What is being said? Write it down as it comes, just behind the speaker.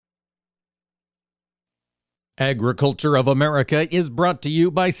Agriculture of America is brought to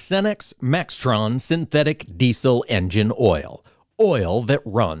you by Cenex Maxtron Synthetic Diesel Engine Oil. Oil that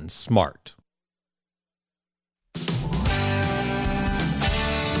runs smart.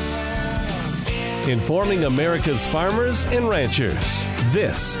 Informing America's farmers and ranchers.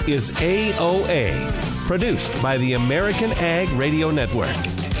 This is AOA, produced by the American Ag Radio Network.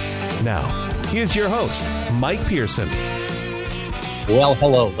 Now, here's your host, Mike Pearson. Well,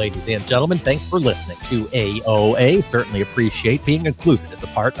 hello, ladies and gentlemen. Thanks for listening to AOA. Certainly appreciate being included as a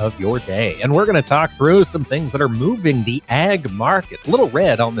part of your day. And we're going to talk through some things that are moving the ag markets. A little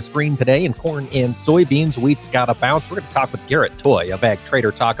red on the screen today in corn and soybeans. Wheat's got a bounce. We're going to talk with Garrett Toay of Ag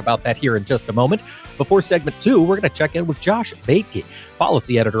Trader Talk about that here in just a moment. Before segment 2, we're going to check in with Josh Baethge,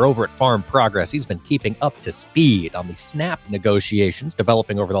 policy editor over at Farm Progress. He's been keeping up to speed on the SNAP negotiations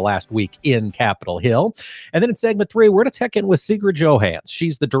developing over the last week in Capitol Hill. And then in segment 3, we're going to check in with Sigrid Johannes.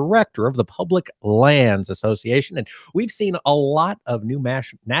 She's the director of the Public Lands Association, and we've seen a lot of new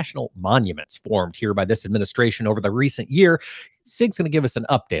national monuments formed here by this administration over the recent year. Sig's going to give us an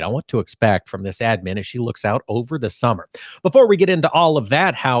update on what to expect from this admin as she looks out over the summer. Before we get into all of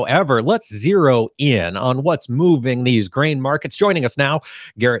that, however, let's zero in on what's moving these grain markets. Joining us now,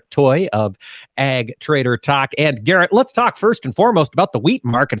 Garrett Toay of Ag Trader Talk. And Garrett, let's talk first and foremost about the wheat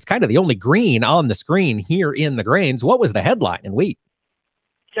market. It's kind of the only green on the screen here in the grains. What was the headline in wheat?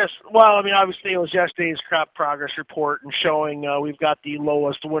 Yes, well, I mean, obviously it was yesterday's crop progress report and showing we've got the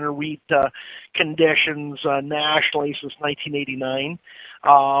lowest winter wheat conditions nationally since 1989.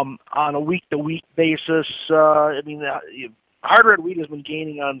 On a week-to-week basis, hard red wheat has been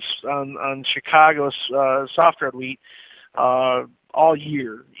gaining on Chicago's soft red wheat all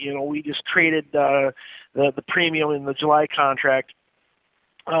year. You know, we just traded the premium in the July contract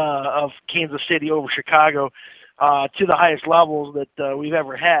of Kansas City over Chicago to the highest levels that we've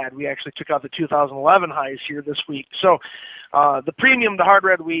ever had. We actually took out the 2011 highs here this week. So the premium to hard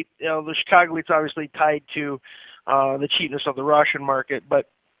red wheat, the Chicago wheat's obviously tied to the cheapness of the Russian market, but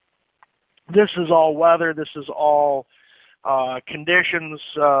this is all weather. This is all conditions.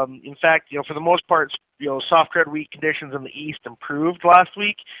 In fact, for the most part, soft red wheat conditions in the east improved last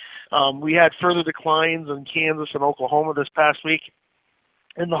week. We had further declines in Kansas and Oklahoma this past week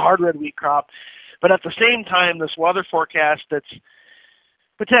in the hard red wheat crop. But at the same time, this weather forecast that's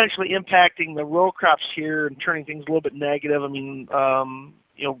potentially impacting the row crops here and turning things a little bit negative. I mean,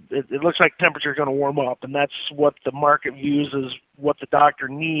 it looks like temperature is going to warm up, and that's what the market views as what the doctor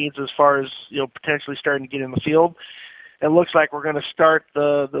needs as far as potentially starting to get in the field. It looks like we're going to start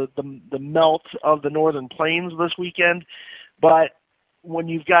the melt of the northern plains this weekend, but when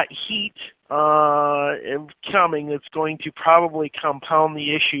you've got heat coming, it's going to probably compound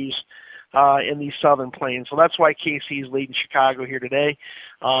the issues in these southern plains. So that's why KC is leading Chicago here today,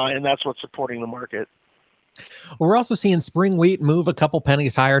 and that's what's supporting the market. We're also seeing spring wheat move a couple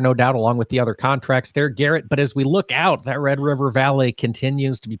pennies higher, no doubt, along with the other contracts there, Garrett. But as we look out, that Red River Valley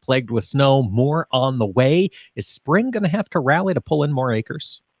continues to be plagued with snow, more on the way. Is spring going to have to rally to pull in more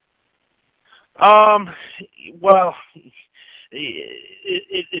acres? Well,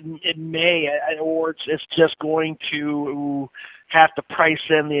 it may, or it's just going to have to price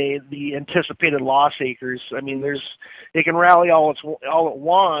in the anticipated loss acres. I mean, it can rally all it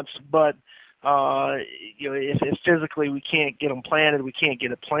wants, but if physically we can't get them planted, we can't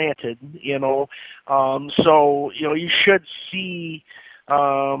get it planted. So you should see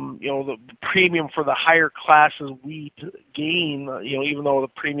the premium for the higher classes wheat gain. Even though the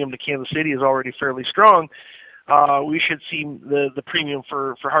premium to Kansas City is already fairly strong, we should see the premium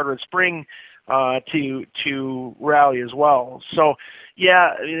for hard red spring to rally as well. So,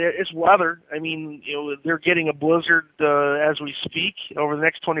 yeah, it's weather. I mean, they're getting a blizzard as we speak over the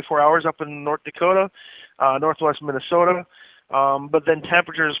next 24 hours up in North Dakota, northwest Minnesota. But then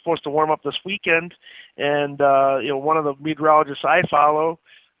temperature is supposed to warm up this weekend. And, one of the meteorologists I follow,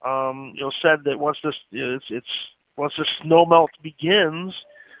 said that once this snow melt begins,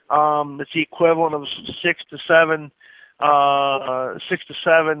 it's the equivalent of 6 to 7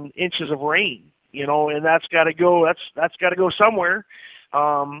 inches of rain, and that's got to go. That's got to go somewhere.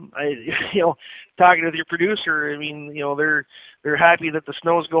 Talking with your producer, I mean, they're happy that the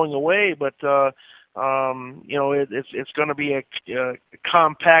snow is going away, but it's going to be a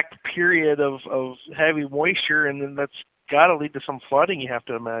compact period of heavy moisture, and then that's got to lead to some flooding. You have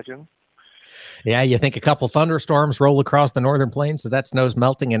to imagine. Yeah, you think a couple thunderstorms roll across the northern plains, so that snow's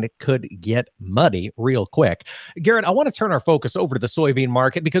melting, and it could get muddy real quick. Garrett, I want to turn our focus over to the soybean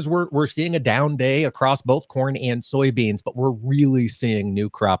market because we're seeing a down day across both corn and soybeans, but we're really seeing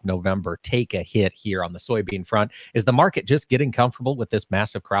new crop November take a hit here on the soybean front. Is the market just getting comfortable with this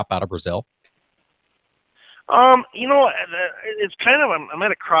massive crop out of Brazil? It's kind of, I'm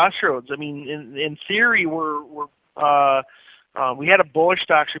at a crossroads. I mean, in theory, we had a bullish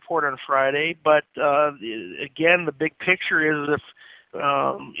stocks report on Friday, but again, the big picture is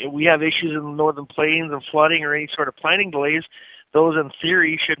if we have issues in the Northern Plains and flooding or any sort of planting delays, those in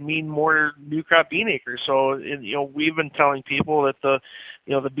theory should mean more new crop bean acres. So, we've been telling people that the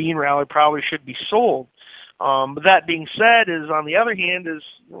bean rally probably should be sold. But that being said, is on the other hand, is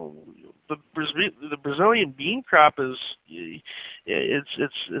the Brazilian bean crop is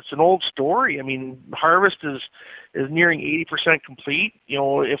it's an old story. I mean, harvest is nearing 80% complete.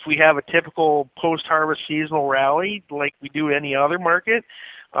 If we have a typical post-harvest seasonal rally like we do any other market,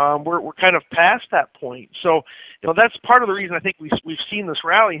 we're kind of past that point. So, that's part of the reason I think we've seen this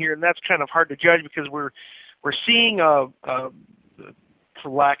rally here, and that's kind of hard to judge because we're seeing for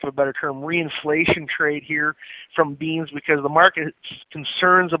lack of a better term, reinflation trade here from beans because the market's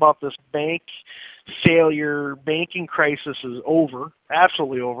concerns about this banking crisis is over,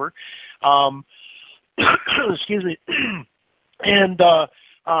 absolutely over. Excuse me. And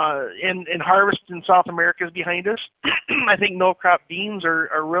harvest in South America is behind us. I think no crop beans are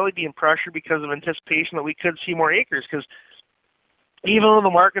really being pressured because of anticipation that we could see more acres because even though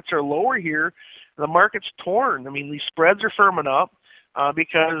the markets are lower here, the market's torn. I mean, these spreads are firming up.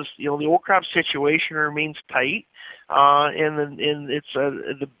 Because the old crop situation remains tight, and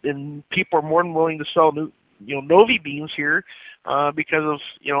people are more than willing to sell Novi beans here because of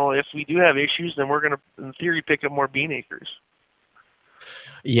if we do have issues, then we're going to in theory pick up more bean acres.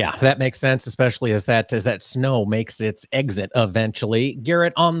 Yeah, that makes sense, especially as that snow makes its exit eventually.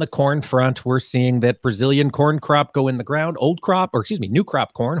 Garrett, on the corn front, we're seeing that Brazilian corn crop go in the ground, new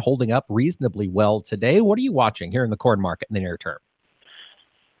crop corn holding up reasonably well today. What are you watching here in the corn market in the near term?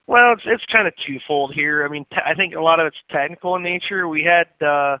 Well, it's kind of twofold here. I mean, I think a lot of it's technical in nature. We had,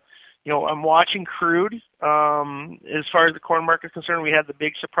 I'm watching crude. As far as the corn market is concerned, we had the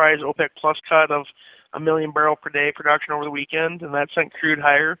big surprise OPEC Plus cut of 1 million barrel per day production over the weekend, and that sent crude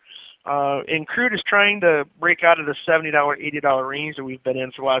higher. And crude is trying to break out of the $70, $80 range that we've been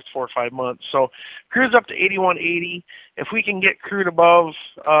in for the last 4 or 5 months. So crude's up to $81.80. If we can get crude above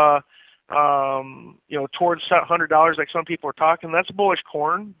towards $100 like some people are talking, that's bullish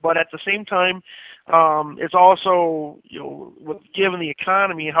corn. But at the same time, it's also, given the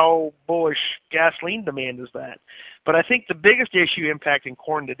economy, how bullish gasoline demand is that. But I think the biggest issue impacting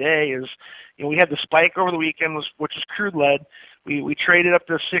corn today is, we had the spike over the weekend, which is crude-led. We traded up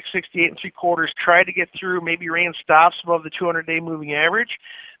to 668 3/4, tried to get through, maybe ran stops above the 200-day moving average.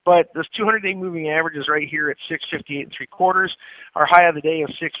 But this 200-day moving average is right here at 658 3/4. Our high of the day is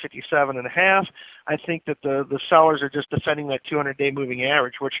 657.5. I think that the sellers are just defending that 200-day moving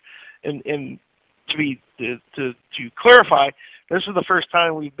average, which, and to clarify, this is the first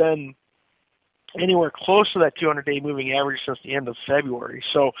time we've been anywhere close to that 200-day moving average since the end of February.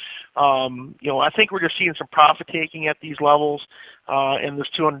 So, I think we're just seeing some profit taking at these levels, and this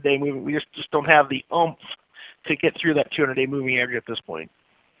 200-day moving. We just don't have the oomph to get through that 200-day moving average at this point.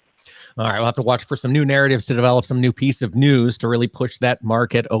 All right, we'll have to watch for some new narratives to develop, some new piece of news to really push that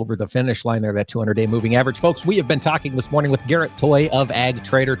market over the finish line there, that 200-day moving average. Folks, we have been talking this morning with Garrett Toay of Ag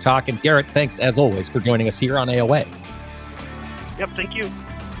Trader Talk. And Garrett, thanks as always for joining us here on AOA. Yep, thank you.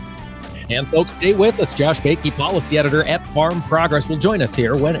 And folks, stay with us. Josh Baethge, policy editor at Farm Progress, will join us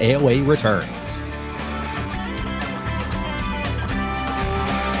here when AOA returns.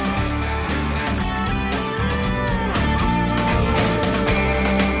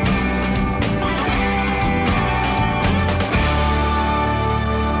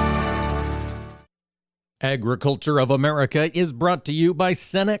 Agriculture of America is brought to you by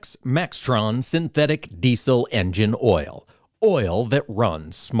Cenex Maxtron Synthetic Diesel Engine Oil. Oil that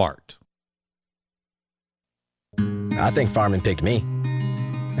runs smart. I think farming picked me.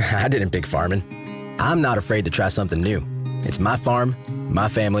 I didn't pick farming. I'm not afraid to try something new. It's my farm, my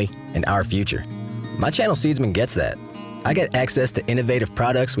family, and our future. My Channel Seedsman gets that. I get access to innovative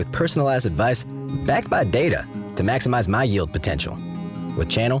products with personalized advice backed by data to maximize my yield potential. With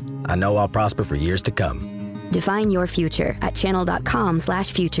Channel, I know I'll prosper for years to come. Define your future at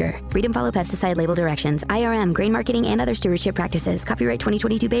channel.com/future. Read and follow pesticide label directions, IRM, grain marketing, and other stewardship practices. Copyright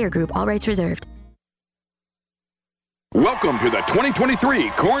 2022 Bayer Group. All rights reserved. Welcome to the 2023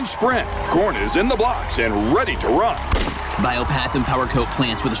 Corn Sprint. Corn is in the blocks and ready to run. Biopath and PowerCoat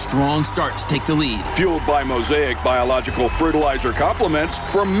plants with a strong start to take the lead. Fueled by Mosaic biological fertilizer complements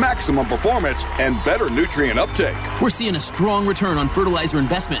for maximum performance and better nutrient uptake. We're seeing a strong return on fertilizer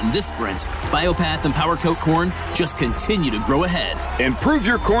investment in this sprint. Biopath and PowerCoat corn just continue to grow ahead. Improve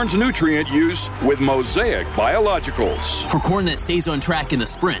your corn's nutrient use with Mosaic biologicals. For corn that stays on track in the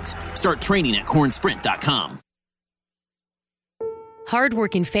sprint, start training at cornsprint.com.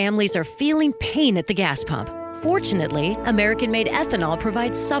 Hardworking families are feeling pain at the gas pump. Fortunately, American-made ethanol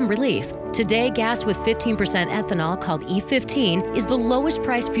provides some relief. Today, gas with 15% ethanol, called E15, is the lowest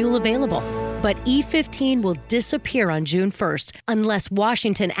price fuel available. But E15 will disappear on June 1st unless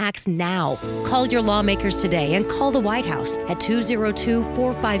Washington acts now. Call your lawmakers today and call the White House at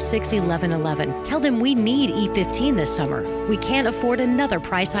 202-456-1111. Tell them we need E15 this summer. We can't afford another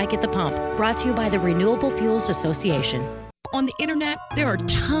price hike at the pump. Brought to you by the Renewable Fuels Association. On the internet, there are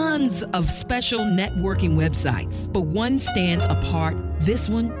tons of special networking websites, but one stands apart. This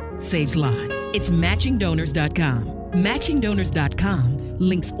one saves lives. It's matchingdonors.com. Matchingdonors.com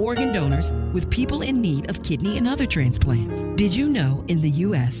links organ donors with people in need of kidney and other transplants. Did you know in the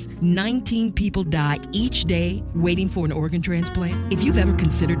U.S., 19 people die each day waiting for an organ transplant? If you've ever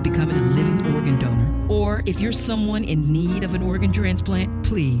considered becoming a living organ donor, or if you're someone in need of an organ transplant,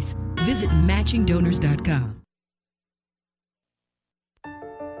 please visit matchingdonors.com.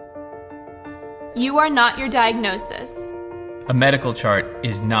 You are not your diagnosis. A medical chart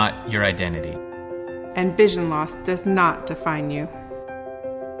is not your identity. And vision loss does not define you.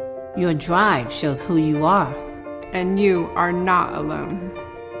 Your drive shows who you are. And you are not alone.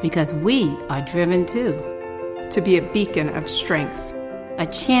 Because we are driven too. To be a beacon of strength. A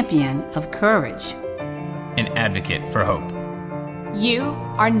champion of courage. An advocate for hope. You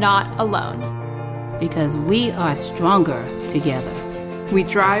are not alone. Because we are stronger together. We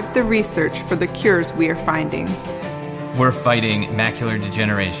drive the research for the cures we are finding. We're fighting macular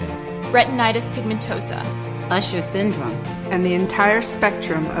degeneration, retinitis pigmentosa, Usher syndrome, and the entire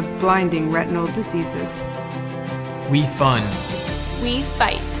spectrum of blinding retinal diseases. We fund. We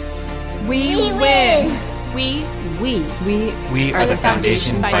fight. We win. We are the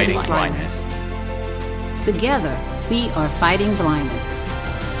foundation fighting blindness. Together, we are fighting blindness.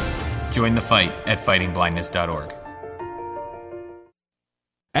 Join the fight at fightingblindness.org.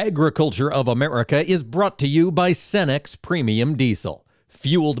 Agriculture of America is brought to you by Cenex Premium Diesel.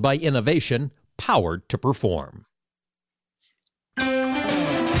 Fueled by innovation, powered to perform.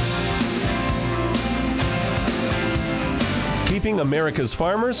 Keeping America's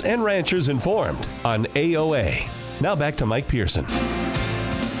farmers and ranchers informed on AOA. Now back to Mike Pearson.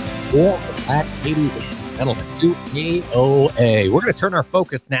 Welcome back, ladies and gentlemen, to AOA. We're going to turn our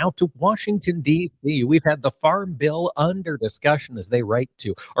focus now to Washington, D.C. We've had the Farm Bill under discussion as they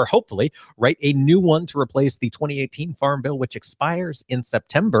hopefully write a new one to replace the 2018 Farm Bill, which expires in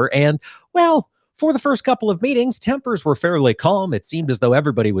September. And, well, for the first couple of meetings, tempers were fairly calm. It seemed as though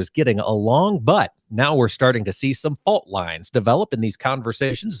everybody was getting along, but now we're starting to see some fault lines develop in these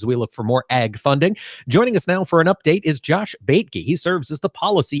conversations as we look for more ag funding. Joining us now for an update is Josh Baethge. He serves as the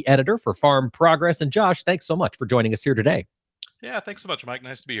policy editor for Farm Progress. And Josh, thanks so much for joining us here today. Yeah, thanks so much, Mike.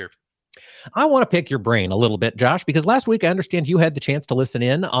 Nice to be here. I want to pick your brain a little bit, Josh, because last week I understand you had the chance to listen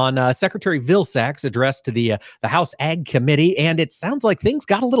in on Secretary Vilsack's address to the House Ag Committee, and it sounds like things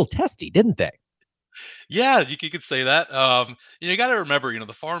got a little testy, didn't they? Yeah, you could say that. You got to remember,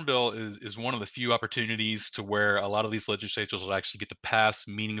 the Farm Bill is one of the few opportunities to where a lot of these legislatures will actually get to pass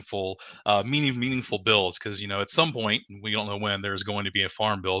meaningful bills, because at some point, we don't know when, there's going to be a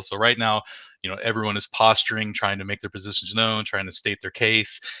Farm Bill. So right now, everyone is posturing, trying to make their positions known, trying to state their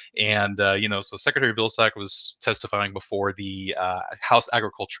case. And, so Secretary Vilsack was testifying before the House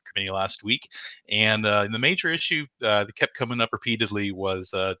Agriculture Committee last week. And the major issue that kept coming up repeatedly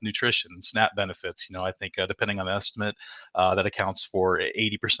was nutrition and SNAP benefits. I think depending on the estimate, that accounts for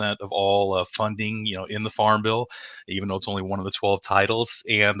 80% of all funding, in the Farm Bill, even though it's only one of the 12 titles.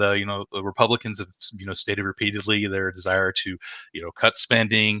 And, the Republicans have, stated repeatedly their desire to, cut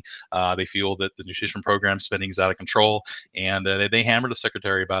spending. They feel that the nutrition program spending is out of control, and they hammered the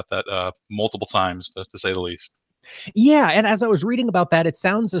secretary about that multiple times, to say the least. Yeah, and as I was reading about that, it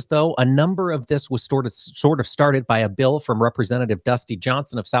sounds as though a number of this was sort of started by a bill from Representative Dusty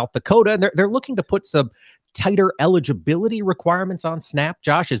Johnson of South Dakota, and they're looking to put some tighter eligibility requirements on SNAP.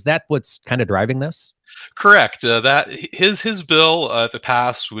 Josh, is that what's kind of driving this? Correct. That his bill, if it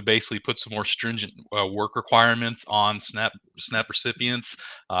passed, would basically put some more stringent work requirements on SNAP recipients.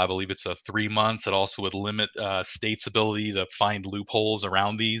 I believe it's 3 months. It also would limit states' ability to find loopholes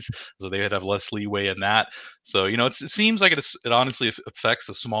around these, so they would have less leeway in that. So it seems like it honestly affects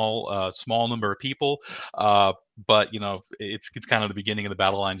a small number of people. But it's kind of the beginning of the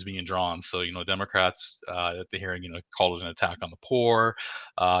battle lines being drawn. So Democrats at the hearing called it an attack on the poor.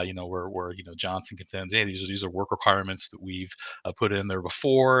 Where Johnson contends, hey, these are work requirements that we've put in there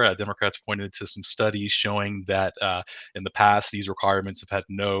before. Democrats pointed to some studies showing that in the past these requirements have had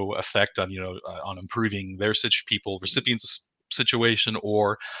no effect on on improving their recipients situation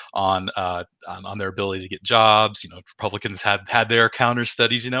or on their ability to get jobs. Republicans had their counter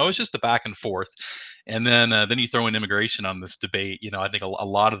studies. It's just a back and forth. And then you throw in immigration on this debate. I think a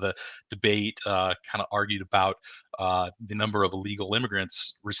lot of the debate kind of argued about the number of illegal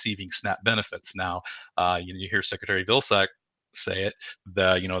immigrants receiving SNAP benefits. Now, you hear Secretary Vilsack say it,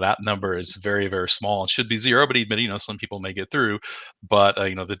 that number is very, very small and should be zero, but he admitted, some people may get through. But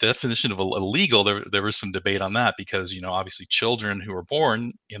the definition of illegal, there was some debate on that, because obviously children who are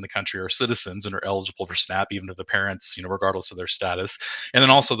born in the country are citizens and are eligible for SNAP, even if the parents, regardless of their status. And then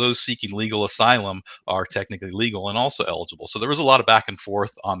also those seeking legal asylum are technically legal and also eligible. So there was a lot of back and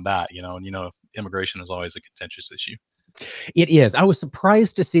forth on that. And immigration is always a contentious issue. It is. I was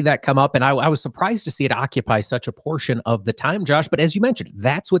surprised to see that come up, and I was surprised to see it occupy such a portion of the time, Josh. But as you mentioned,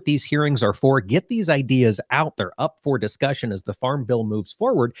 that's what these hearings are for. Get these ideas out there, up for discussion as the Farm Bill moves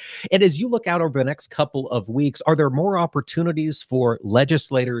forward. And as you look out over the next couple of weeks, are there more opportunities for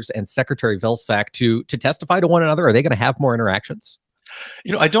legislators and Secretary Vilsack to testify to one another? Are they going to have more interactions?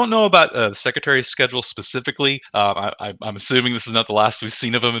 I don't know about the secretary's schedule specifically. I'm assuming this is not the last we've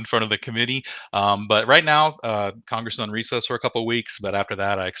seen of him in front of the committee. But right now, Congress is on recess for a couple of weeks. But after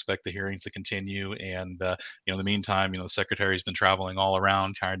that, I expect the hearings to continue. And in the meantime, the secretary's been traveling all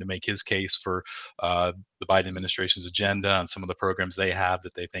around trying to make his case for the Biden administration's agenda and some of the programs they have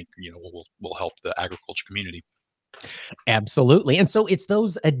that they think will help the agriculture community. Absolutely. And so it's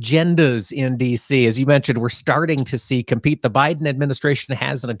those agendas in D.C., as you mentioned, we're starting to see compete. The Biden administration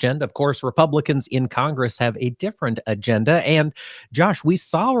has an agenda. Of course, Republicans in Congress have a different agenda. And Josh, we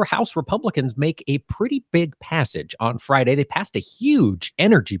saw our House Republicans make a pretty big passage on Friday. They passed a huge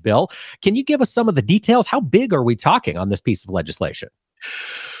energy bill. Can you give us some of the details? How big are we talking on this piece of legislation?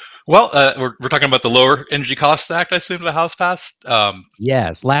 Well, we're talking about the Lower Energy Costs Act, I assume the House passed.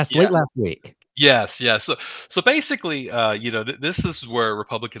 Yes, late last week. Yes. So basically, this is where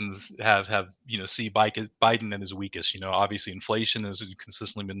Republicans have see Biden at his weakest. Obviously, inflation has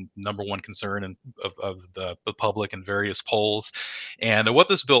consistently been number one concern of the public in various polls, and what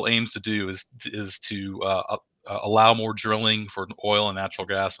this bill aims to do is to allow more drilling for oil and natural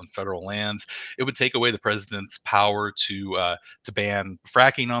gas on federal lands. It would take away the president's power to ban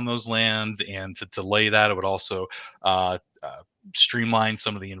fracking on those lands and to delay that. It would also streamline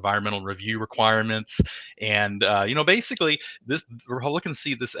some of the environmental review requirements, and basically, this Republicans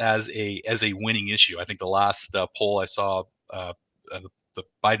see this as a winning issue. I think the last poll I saw, the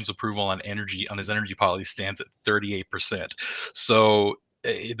Biden's approval on his energy policy stands at 38%. So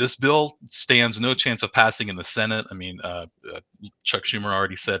this bill stands no chance of passing in the Senate. I mean, Chuck Schumer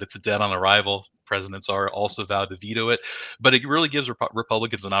already said it's dead on arrival. Presidents are also vowed to veto it, but it really gives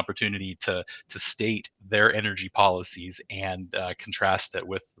Republicans an opportunity to state their energy policies and contrast it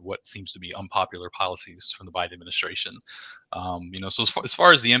with what seems to be unpopular policies from the Biden administration. So as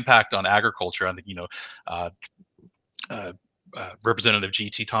far as the impact on agriculture, I think Representative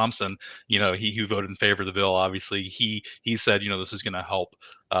G.T. Thompson, he who voted in favor of the bill, obviously he said, this is going to help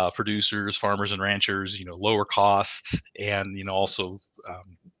producers, farmers, and ranchers, lower costs, and also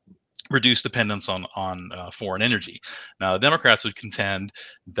reduce dependence on foreign energy. Now, the Democrats would contend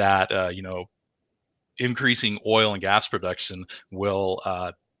that increasing oil and gas production will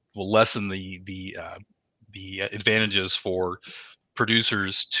lessen the advantages for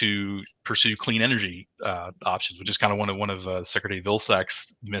producers to pursue clean energy options, which is kind of one of Secretary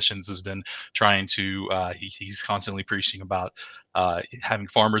Vilsack's missions has been trying to. He's constantly preaching about having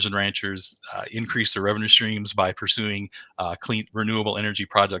farmers and ranchers increase their revenue streams by pursuing clean, renewable energy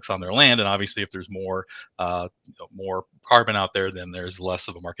projects on their land. And obviously, if there's more carbon out there, then there's less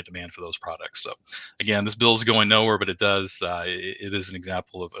of a market demand for those products. So, again, this bill is going nowhere, but it is an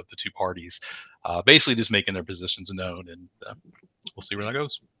example of the two parties basically just making their positions known, and we'll see where that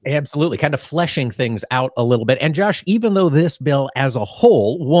goes. Absolutely. Kind of fleshing things out a little bit. And Josh, even though this bill as a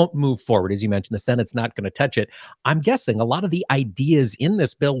whole won't move forward, as you mentioned, the Senate's not going to touch it, I'm guessing a lot of the ideas in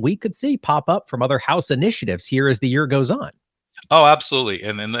this bill we could see pop up from other House initiatives here as the year goes on. Oh, absolutely.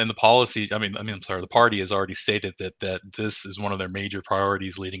 And the policy, the party has already stated that this is one of their major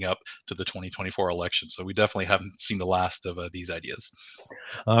priorities leading up to the 2024 election. So we definitely haven't seen the last of these ideas.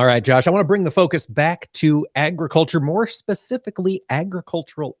 All right, Josh, I want to bring the focus back to agriculture, more specifically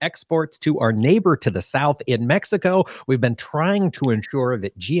agricultural exports to our neighbor to the south in Mexico. We've been trying to ensure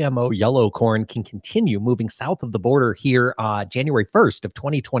that GMO yellow corn can continue moving south of the border here January 1st of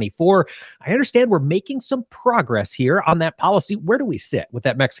 2024. I understand we're making some progress here on that policy. Where do we sit with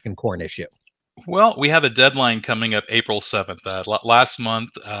that Mexican corn issue? Well, we have a deadline coming up April 7th. Last month,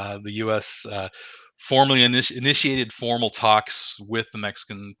 the U.S. formally initiated formal talks with the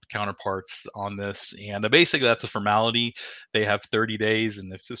Mexican counterparts on this, and basically that's a formality. They have 30 days,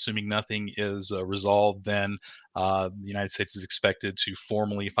 and if assuming nothing is resolved, then the United States is expected to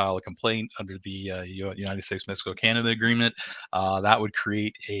formally file a complaint under the United States-Mexico-Canada Agreement. That would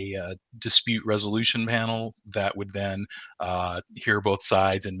create a dispute resolution panel that would then hear both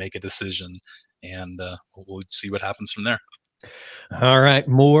sides and make a decision, and we'll see what happens from there. All right,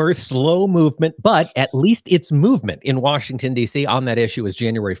 more slow movement, but at least it's movement in Washington, D.C. on that issue as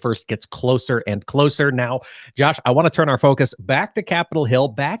January 1st gets closer and closer. Now, Josh, I want to turn our focus back to Capitol Hill,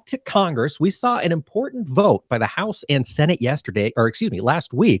 back to Congress. We saw an important vote by the House and Senate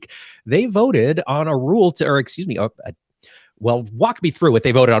last week. They voted on a rule well, walk me through what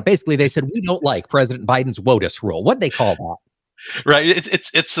they voted on. Basically, they said, we don't like President Biden's WOTUS rule. What'd they call that? Right.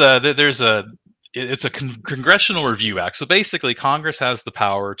 It's a Congressional Review Act. So basically, Congress has the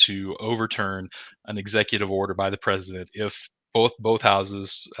power to overturn an executive order by the president if both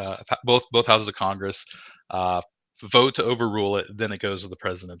houses of Congress vote to overrule it. Then it goes to the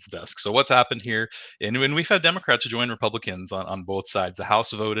president's desk. So what's happened here? And when we've had Democrats join Republicans on both sides, the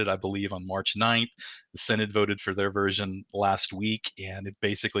House voted, I believe, on March 9th. The Senate voted for their version last week, and it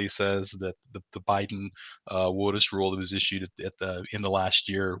basically says that the Biden WOTUS rule that was issued in the last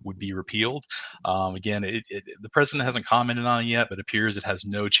year would be repealed. Again, the president hasn't commented on it yet, but it appears it has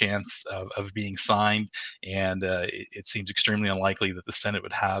no chance of being signed, and it seems extremely unlikely that the Senate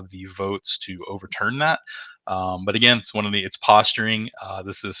would have the votes to overturn that. But again, it's posturing.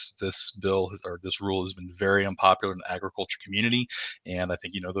 This rule has been very unpopular in the agriculture community, and I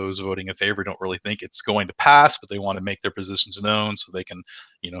think those voting in favor don't really think it's going to pass, but they want to make their positions known so they can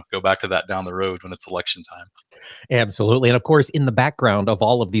go back to that down the road when it's election time. Absolutely. And of course, in the background of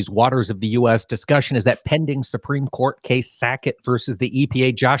all of these waters of the U.S. discussion is that pending Supreme Court case, Sackett versus the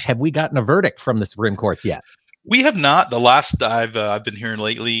EPA. Josh, have we gotten a verdict from the Supreme Courts yet? We have not. The last I've been hearing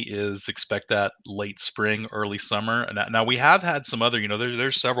lately is expect that late spring, early summer. And now we have had some other,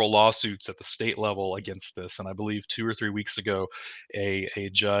 there's several lawsuits at the state level against this. And I believe 2 or 3 weeks ago, a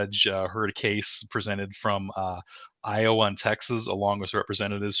judge heard a case presented from Iowa and Texas, along with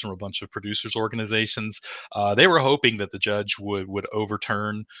representatives from a bunch of producers' organizations. They were hoping that the judge would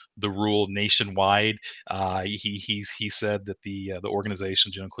overturn the rule nationwide. He said that the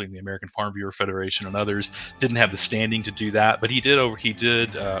organizations, including the American Farm Bureau Federation and others, didn't have the standing to do that. But he did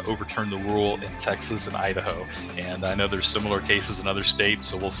overturn the rule in Texas and Idaho. And I know there's similar cases in other states.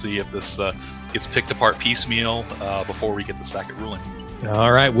 So we'll see if this gets picked apart piecemeal before we get the Sackett ruling.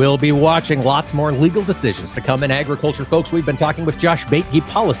 All right, we'll be watching lots more legal decisions to come in agriculture, folks. We've been talking with Josh Baethge,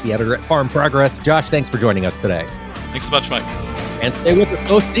 policy editor at Farm Progress. Josh, thanks for joining us today. Thanks so much, Mike. And stay with us,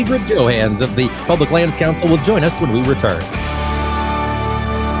 folks. Sigrid Johannes of the Public Lands Council will join us when we return.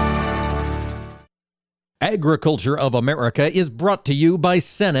 Agriculture of America is brought to you by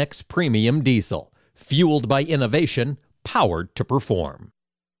Cenex Premium Diesel, fueled by innovation, powered to perform.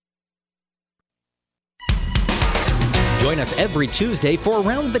 Join us every Tuesday for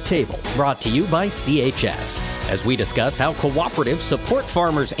Around the Table, brought to you by CHS, as we discuss how cooperatives support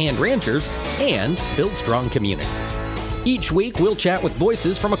farmers and ranchers and build strong communities. Each week, we'll chat with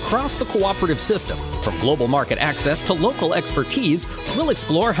voices from across the cooperative system. From global market access to local expertise, we'll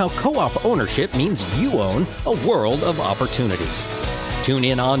explore how co-op ownership means you own a world of opportunities. Tune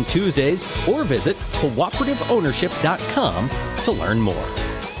in on Tuesdays or visit cooperativeownership.com to learn more.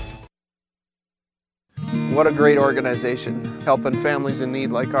 What a great organization, helping families in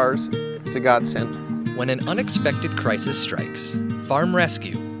need like ours. It's a godsend. When an unexpected crisis strikes, Farm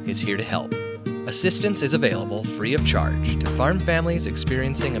Rescue is here to help. Assistance is available free of charge to farm families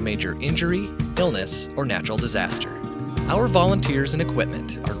experiencing a major injury, illness, or natural disaster. Our volunteers and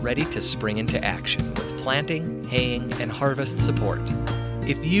equipment are ready to spring into action with planting, haying, and harvest support.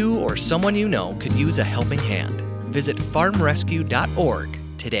 If you or someone you know could use a helping hand, visit farmrescue.org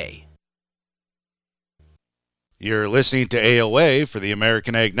today. You're listening to AOA for the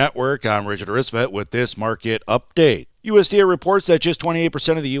American Ag Network. I'm Richard Risvet with this market update. USDA reports that just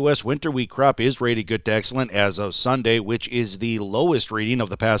 28% of the U.S. winter wheat crop is rated good to excellent as of Sunday, which is the lowest reading of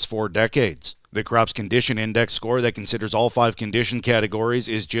the past 4 decades. The Crops Condition Index score that considers all 5 condition categories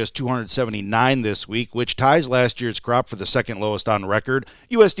is just 279 this week, which ties last year's crop for the second lowest on record.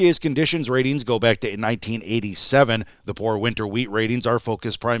 USDA's conditions ratings go back to 1987. The poor winter wheat ratings are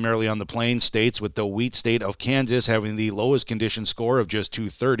focused primarily on the plains states, with the wheat state of Kansas having the lowest condition score of just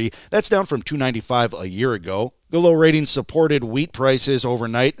 230. That's down from 295 a year ago. The low ratings supported wheat prices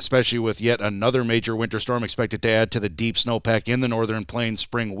overnight, especially with yet another major winter storm expected to add to the deep snowpack in the northern plains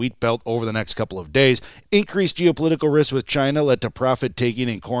spring wheat belt over the next couple of days. Increased geopolitical risk with China led to profit-taking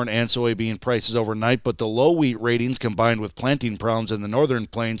in corn and soybean prices overnight, but the low wheat ratings combined with planting problems in the northern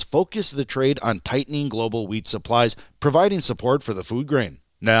plains focused the trade on tightening global wheat supplies, providing support for the food grain.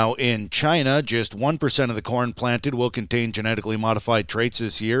 Now, in China, just 1% of the corn planted will contain genetically modified traits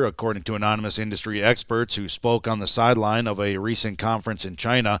this year, according to anonymous industry experts who spoke on the sideline of a recent conference in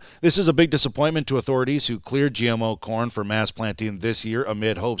China. This is a big disappointment to authorities who cleared GMO corn for mass planting this year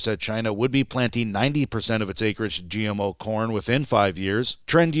amid hopes that China would be planting 90% of its acreage GMO corn within 5 years.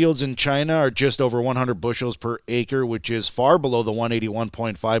 Trend yields in China are just over 100 bushels per acre, which is far below the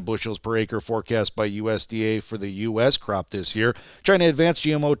 181.5 bushels per acre forecast by USDA for the U.S. crop this year. China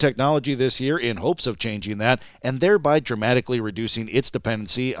advanced GMO technology this year in hopes of changing that and thereby dramatically reducing its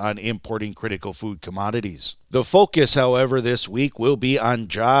dependency on importing critical food commodities. The focus, however, this week will be on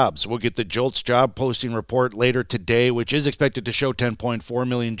jobs. We'll get the JOLTS job posting report later today, which is expected to show 10.4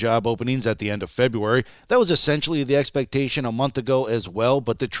 million job openings at the end of February. That was essentially the expectation a month ago as well,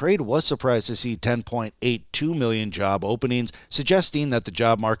 but the trade was surprised to see 10.82 million job openings, suggesting that the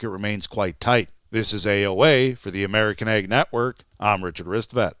job market remains quite tight. This is AOA for the American Ag Network. I'm Richard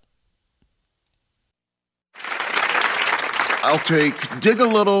Ristvet. I'll take dig a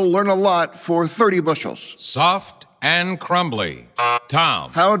little, learn a lot for 30 bushels. Soft and crumbly.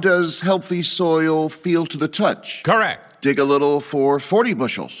 Tom. How does healthy soil feel to the touch? Correct. Dig a little for 40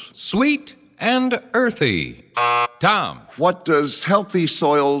 bushels. Sweet and earthy. Tom. What does healthy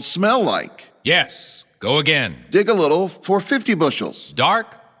soil smell like? Yes. Go again. Dig a little for 50 bushels.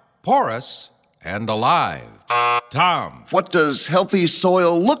 Dark, porous, and alive. Tom. What does healthy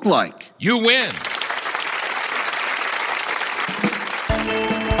soil look like? You win.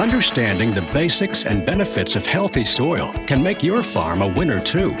 Understanding the basics and benefits of healthy soil can make your farm a winner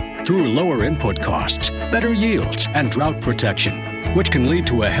too, through lower input costs, better yields, and drought protection, which can lead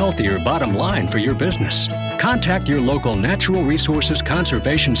to a healthier bottom line for your business. Contact your local Natural Resources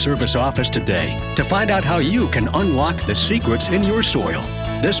Conservation Service office today to find out how you can unlock the secrets in your soil.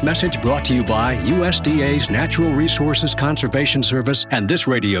 This message brought to you by USDA's Natural Resources Conservation Service and this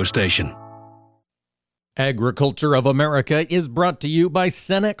radio station. Agriculture of America is brought to you by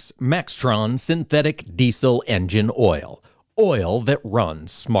Cenex Maxtron Synthetic Diesel Engine Oil. Oil that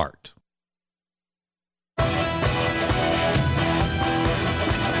runs smart.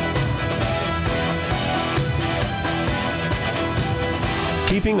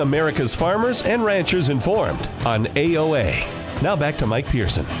 Keeping America's farmers and ranchers informed on AOA. Now back to Mike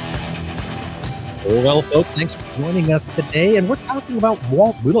Pearson. Well, folks, thanks for joining us today. And we're talking about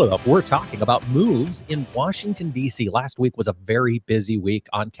moves in Washington, D.C. Last week was a very busy week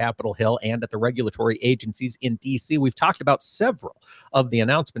on Capitol Hill and at the regulatory agencies in D.C. We've talked about several of the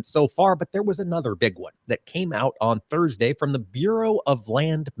announcements so far, but there was another big one that came out on Thursday from the Bureau of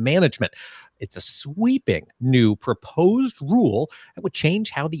Land Management. It's a sweeping new proposed rule that would change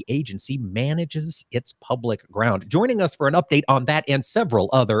how the agency manages its public ground. Joining us for an update on that and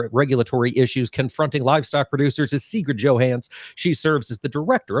several other regulatory issues confronting livestock producers is Sigrid Johannes. She serves as the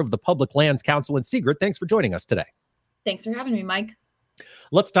director of the Public Lands Council. And Sigrid, thanks for joining us today. Thanks for having me, Mike.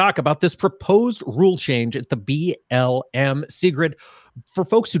 Let's talk about this proposed rule change at the BLM. Sigrid, for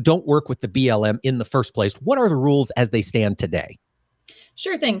folks who don't work with the BLM in the first place, what are the rules as they stand today?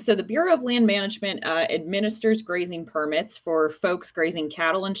 Sure thing. So the Bureau of Land Management administers grazing permits for folks grazing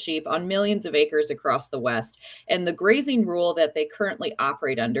cattle and sheep on millions of acres across the West. And the grazing rule that they currently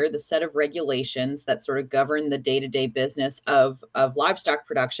operate under, the set of regulations that sort of govern the day-to-day business of livestock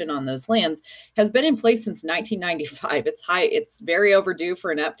production on those lands, has been in place since 1995. It's very overdue for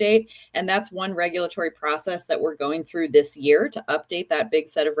an update. And that's one regulatory process that we're going through this year to update that big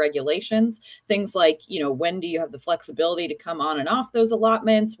set of regulations. Things like, when do you have the flexibility to come on and off those allotments?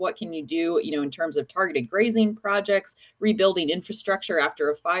 What can you do, in terms of targeted grazing projects, rebuilding infrastructure after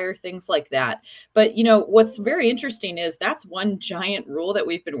a fire, things like that. But, what's very interesting is that's one giant rule that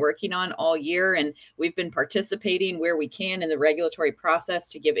we've been working on all year. And we've been participating where we can in the regulatory process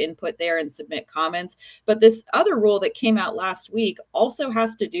to give input there and submit comments. But this other rule that came out last week also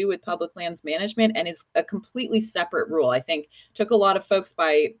has to do with public lands management and is a completely separate rule. I think took a lot of folks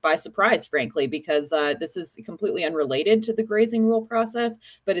by surprise, frankly, because this is completely unrelated to the grazing rule process,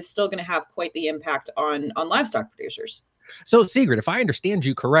 but it's still going to have quite the impact on livestock producers. So, Sigrid, if I understand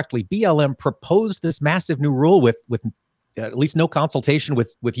you correctly, BLM proposed this massive new rule with at least no consultation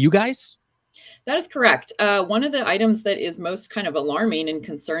with you guys? That is correct. One of the items that is most kind of alarming and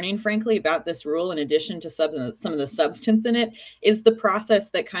concerning, frankly, about this rule, in addition to some of the substance in it, is the process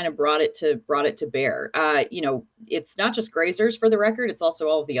that kind of brought it to bear. It's not just grazers, for the record; it's also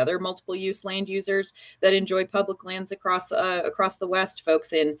all of the other multiple use land users that enjoy public lands across the West.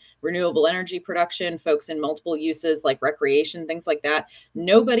 Folks in renewable energy production, folks in multiple uses like recreation, things like that.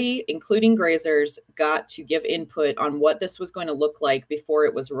 Nobody, including grazers, got to give input on what this was going to look like before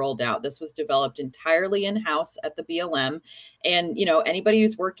it was rolled out. This was developed entirely in-house at the BLM. And, anybody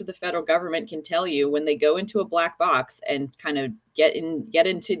who's worked with the federal government can tell you when they go into a black box and kind of get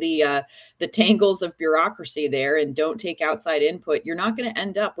into the tangles of bureaucracy there and don't take outside input, you're not going to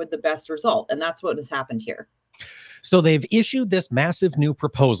end up with the best result. And that's what has happened here. So they've issued this massive new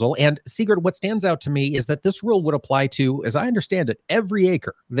proposal. And Sigrid, what stands out to me is that this rule would apply to, as I understand it, every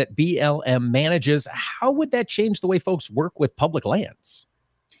acre that BLM manages. How would that change the way folks work with public lands?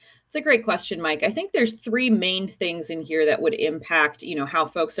 It's a great question, Mike. I think there's three main things in here that would impact, how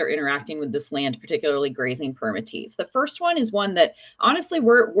folks are interacting with this land, particularly grazing permittees. The first one is one that honestly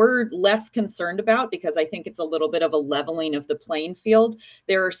we're less concerned about because I think it's a little bit of a leveling of the playing field.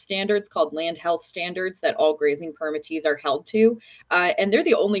 There are standards called land health standards that all grazing permittees are held to, and they're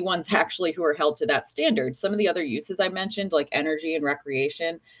the only ones actually who are held to that standard. Some of the other uses I mentioned, like energy and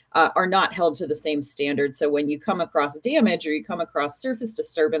recreation, are not held to the same standard. So when you come across damage or you come across surface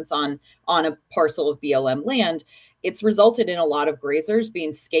disturbance on a parcel of BLM land, it's resulted in a lot of grazers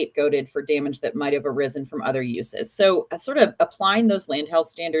being scapegoated for damage that might have arisen from other uses. So sort of applying those land health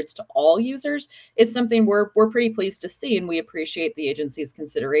standards to all users is something we're pretty pleased to see, and we appreciate the agency's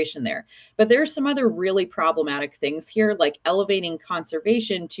consideration there. But there are some other really problematic things here, like elevating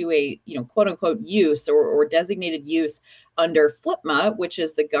conservation to a quote unquote use or designated use under FLPMA, which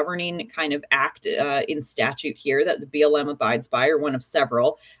is the governing kind of act in statute here that the BLM abides by, or one of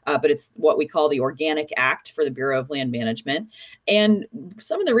several, but it's what we call the Organic Act for the Bureau of Land Management. And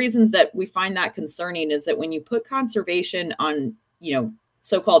some of the reasons that we find that concerning is that when you put conservation on,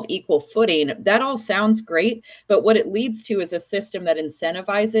 so-called equal footing, that all sounds great, but what it leads to is a system that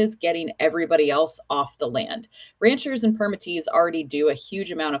incentivizes getting everybody else off the land. Ranchers and permittees already do a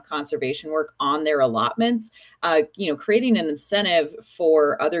huge amount of conservation work on their allotments. Creating an incentive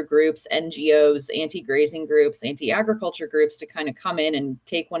for other groups, NGOs, anti-grazing groups, anti-agriculture groups to kind of come in and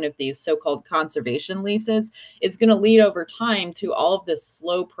take one of these so-called conservation leases is going to lead over time to all of this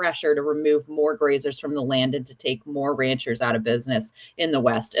slow pressure to remove more grazers from the land and to take more ranchers out of business in the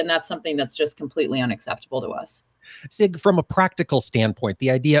West. And that's something that's just completely unacceptable to us. Sig, from a practical standpoint,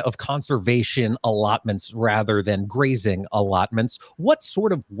 the idea of conservation allotments rather than grazing allotments, what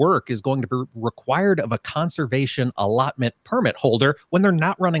sort of work is going to be required of a conservation allotment permit holder when they're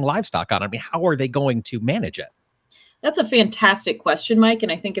not running livestock on it? I mean, how are they going to manage it? That's a fantastic question, Mike,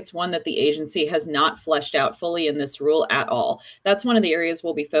 and I think it's one that the agency has not fleshed out fully in this rule at all. That's one of the areas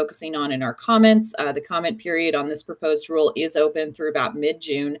we'll be focusing on in our comments. The comment period on this proposed rule is open through about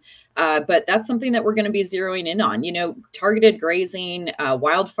mid-June. But that's something that we're going to be zeroing in on. Targeted grazing,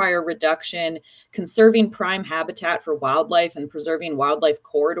 wildfire reduction, conserving prime habitat for wildlife and preserving wildlife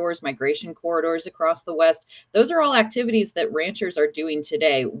corridors, migration corridors across the West. Those are all activities that ranchers are doing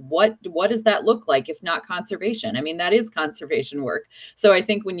today. What does that look like if not conservation? I mean, that is conservation work. So I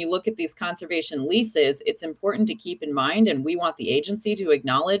think when you look at these conservation leases, it's important to keep in mind, and we want the agency to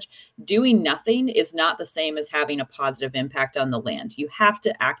acknowledge, doing nothing is not the same as having a positive impact on the land. You have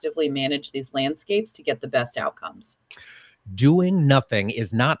to actively manage these landscapes to get the best outcomes. Doing nothing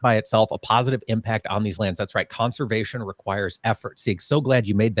is not by itself a positive impact on these lands. That's right. Conservation requires effort. Sig, so glad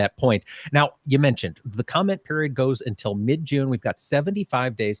you made that point. Now, you mentioned the comment period goes until mid-June. We've got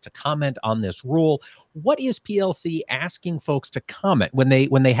 75 days to comment on this rule. What is PLC asking folks to comment when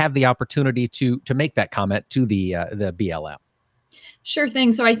they have the opportunity to make that comment to the BLM? Sure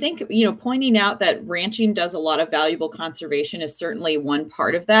thing. So I think, pointing out that ranching does a lot of valuable conservation is certainly one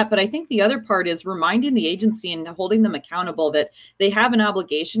part of that. But I think the other part is reminding the agency and holding them accountable that they have an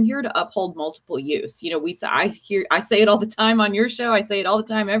obligation here to uphold multiple use. I say it all the time on your show. I say it all the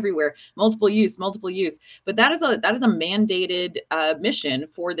time everywhere. Multiple use. But that is a mandated mission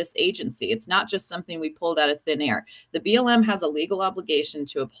for this agency. It's not just something we pulled out of thin air. The BLM has a legal obligation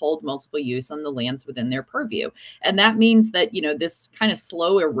to uphold multiple use on the lands within their purview. And that means that, this kind of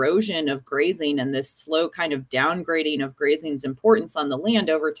slow erosion of grazing and this slow kind of downgrading of grazing's importance on the land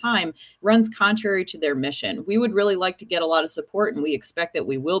over time runs contrary to their mission. We would really like to get a lot of support, and we expect that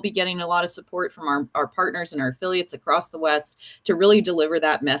we will be getting a lot of support from our partners and our affiliates across the West to really deliver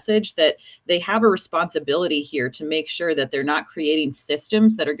that message that they have a responsibility here to make sure that they're not creating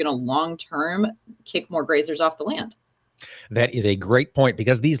systems that are going to long-term kick more grazers off the land. That is a great point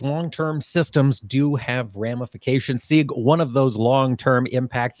because these long-term systems do have ramifications. Sig, one of those long-term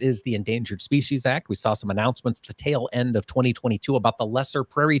impacts is the Endangered Species Act. We saw some announcements at the tail end of 2022 about the lesser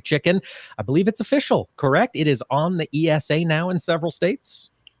prairie chicken. I believe it's official, correct? It is on the ESA now in several states.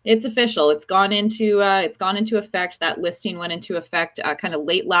 It's official. It's gone into effect. That listing went into effect kind of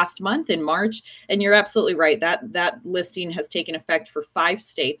late last month in March. And you're absolutely right. That listing has taken effect for 5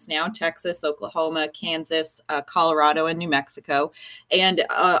 states now: Texas, Oklahoma, Kansas, Colorado, and New Mexico. And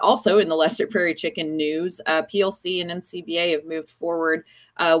also in the lesser prairie chicken news, PLC and NCBA have moved forward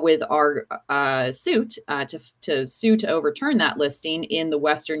with our suit to sue to overturn that listing in the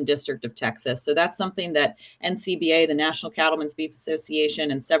Western District of Texas. So that's something that NCBA, the National Cattlemen's Beef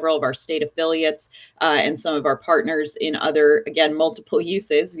Association, and several of our state affiliates and some of our partners in other, again, multiple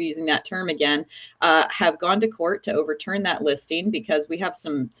uses, using that term again, have gone to court to overturn that listing because we have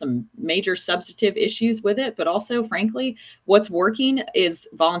some major substantive issues with it. But also, frankly, what's working is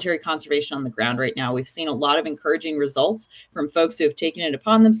voluntary conservation on the ground right now. We've seen a lot of encouraging results from folks who have taken it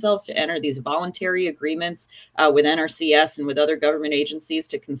upon themselves to enter these voluntary agreements with NRCS and with other government agencies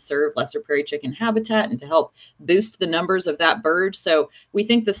to conserve lesser prairie chicken habitat and to help boost the numbers of that bird. So we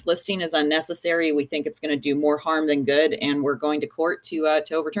think this listing is unnecessary. We think it's going to do more harm than good, and we're going to court to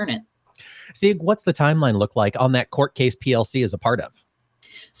overturn it. Sig, what's the timeline look like on that court case PLC is a part of?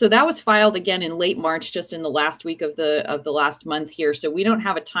 So that was filed again in late March, just in the last week of the last month here. So we don't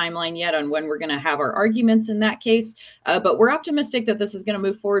have a timeline yet on when we're going to have our arguments in that case, but we're optimistic that this is going to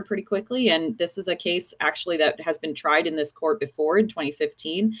move forward pretty quickly. And this is a case actually that has been tried in this court before in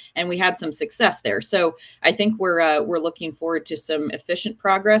 2015, and we had some success there. So I think we're looking forward to some efficient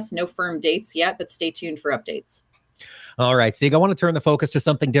progress. No firm dates yet, but stay tuned for updates. All right, Sig, I want to turn the focus to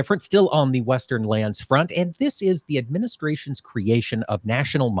something different, still on the Western lands front, and this is the administration's creation of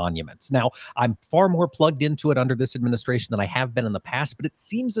national monuments. Now, I'm far more plugged into it under this administration than I have been in the past, but it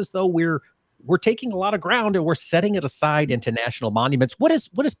seems as though we're taking a lot of ground and we're setting it aside into national monuments. What is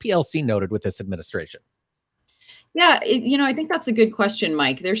PLC noted with this administration? Yeah, I think that's a good question,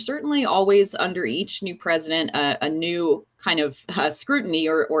 Mike. There's certainly always, under each new president, a new kind of scrutiny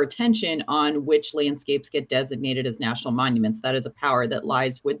or attention on which landscapes get designated as national monuments. That is a power that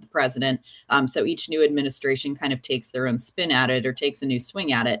lies with the president. So each new administration kind of takes their own spin at it or takes a new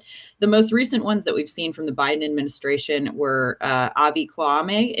swing at it. The most recent ones that we've seen from the Biden administration were Avi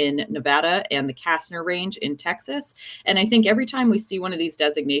Kwame in Nevada and the Kastner Range in Texas. And I think every time we see one of these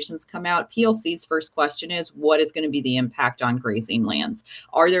designations come out, PLC's first question is, what is going to be the impact on grazing lands?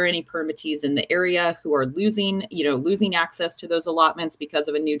 Are there any permittees in the area who are losing access to those allotments because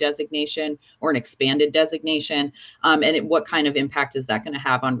of a new designation or an expanded designation? What kind of impact is that going to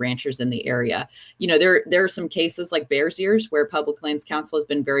have on ranchers in the area? There are some cases like Bears Ears where Public Lands Council has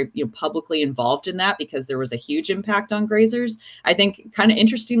been very publicly involved in that because there was a huge impact on grazers. I think, kind of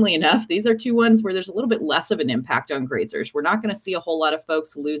interestingly enough, these are two ones where there's a little bit less of an impact on grazers. We're not going to see a whole lot of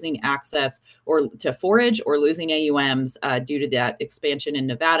folks losing access or to forage or losing AUMs due to that expansion in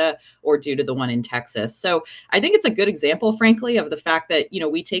Nevada or due to the one in Texas. So I think it's a good example, frankly, of the fact that,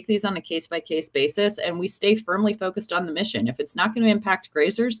 we take these on a case-by-case basis and we stay firmly focused on the mission. If it's not going to impact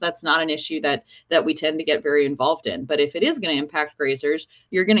grazers, that's not an issue that we tend to get very involved in. But if it is going to impact grazers,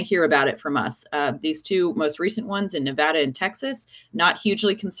 you're going to hear about it from us. These two most recent ones in Nevada and Texas, not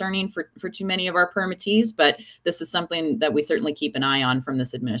hugely concerning for too many of our permittees, but this is something that we certainly keep an eye on from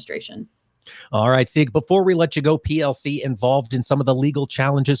this administration. All right, Sig, before we let you go, PLC involved in some of the legal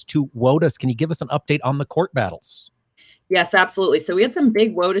challenges to WOTUS. Can you give us an update on the court battles? Yes, absolutely. So we had some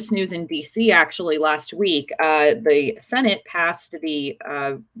big WOTUS news in D.C. actually last week. The Senate passed the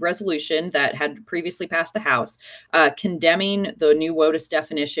resolution that had previously passed the House condemning the new WOTUS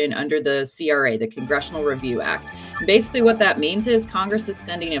definition under the CRA, the Congressional Review Act. Basically what that means is Congress is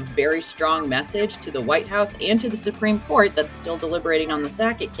sending a very strong message to the White House and to the Supreme Court that's still deliberating on the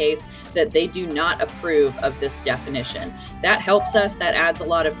Sackett case that they do not approve of this definition. That helps us. That adds a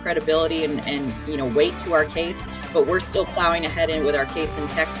lot of credibility and weight to our case, but we're still plowing ahead with our case in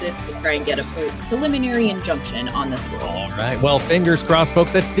Texas to try and get a preliminary injunction on this rule. All right. Well, fingers crossed,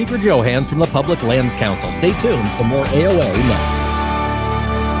 folks. That's Sigrid Johannes from the Public Lands Council. Stay tuned for more AOA next.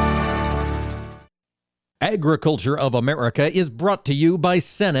 Agriculture of America is brought to you by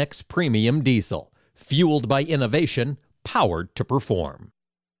Cenex Premium Diesel. Fueled by innovation, powered to perform.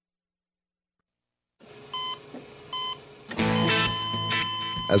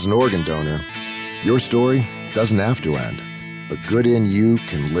 As an organ donor, your story doesn't have to end. The good in you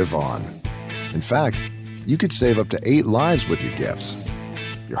can live on. In fact, you could save up to 8 lives with your gifts.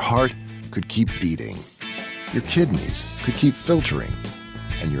 Your heart could keep beating. Your kidneys could keep filtering.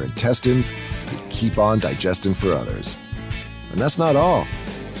 And your intestines could keep on digesting for others. And that's not all.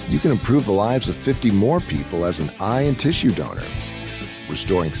 You can improve the lives of 50 more people as an eye and tissue donor,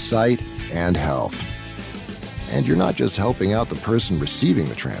 restoring sight and health. And you're not just helping out the person receiving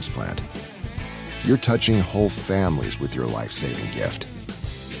the transplant. You're touching whole families with your life-saving gift.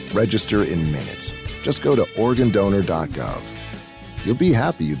 Register in minutes. Just go to organdonor.gov. You'll be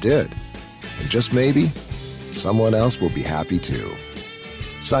happy you did. And just maybe, someone else will be happy too.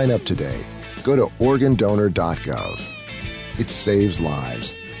 Sign up today. Go to organdonor.gov. It saves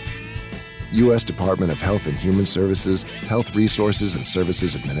lives. U.S. Department of Health and Human Services, Health Resources and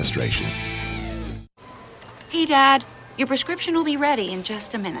Services Administration. Hey, Dad, your prescription will be ready in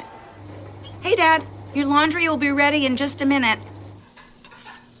just a minute. Hey, Dad, your laundry will be ready in just a minute.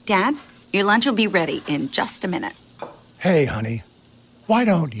 Dad, your lunch will be ready in just a minute. Hey, honey, why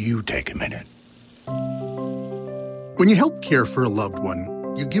don't you take a minute? When you help care for a loved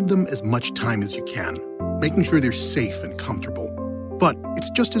one, you give them as much time as you can, making sure they're safe and comfortable. But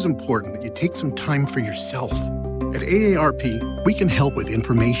it's just as important that you take some time for yourself. At AARP, we can help with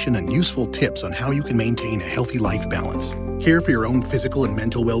information and useful tips on how you can maintain a healthy life balance, care for your own physical and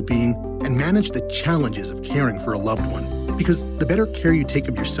mental well-being, and manage the challenges of caring for a loved one. Because the better care you take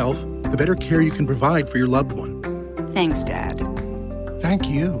of yourself, the better care you can provide for your loved one. Thanks, Dad. Thank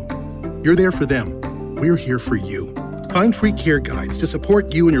you. You're there for them. We're here for you. Find free care guides to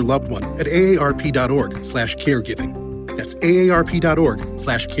support you and your loved one at aarp.org/caregiving. That's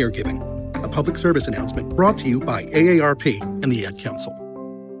aarp.org/caregiving. A public service announcement brought to you by AARP and the Ad Council.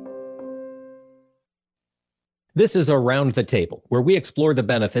 This is Around the Table, where we explore the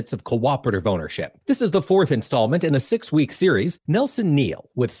benefits of cooperative ownership. This is the fourth installment in a 6-week series. Nelson Neal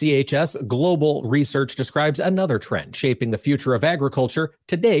with CHS Global Research describes another trend shaping the future of agriculture.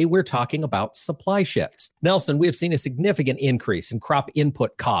 Today, we're talking about supply shifts. Nelson, we have seen a significant increase in crop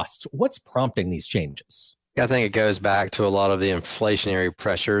input costs. What's prompting these changes? I think it goes back to a lot of the inflationary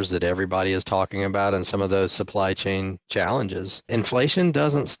pressures that everybody is talking about and some of those supply chain challenges. Inflation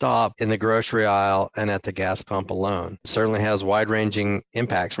doesn't stop in the grocery aisle and at the gas pump alone. It certainly has wide-ranging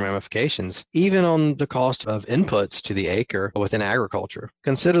impacts and ramifications, even on the cost of inputs to the acre within agriculture.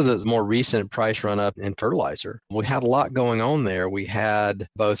 Consider the more recent price run-up in fertilizer. We had a lot going on there. We had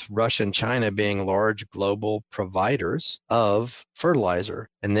both Russia and China being large global providers of fertilizer.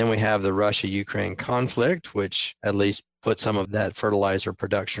 And then we have the Russia-Ukraine conflict, which at least put some of that fertilizer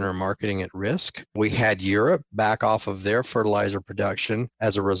production or marketing at risk. We had Europe back off of their fertilizer production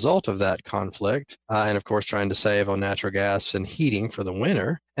as a result of that conflict, and of course trying to save on natural gas and heating for the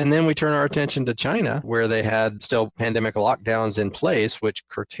winter. And then we turn our attention to China, where they had still pandemic lockdowns in place, which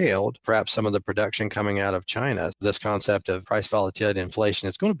curtailed perhaps some of the production coming out of China. This concept of price volatility and inflation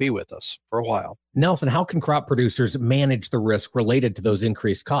is going to be with us for a while. Nelson, how can crop producers manage the risk related to those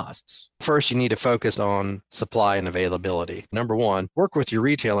increased costs? First, you need to focus on supply and availability. Number one, work with your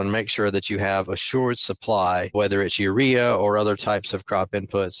retailer and make sure that you have assured supply, whether it's urea or other types of crop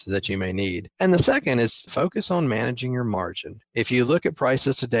inputs that you may need. And the second is focus on managing your margin. If you look at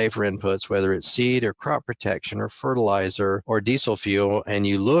prices today for inputs, whether it's seed or crop protection or fertilizer or diesel fuel, and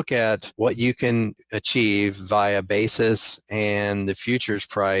you look at what you can achieve via basis and the futures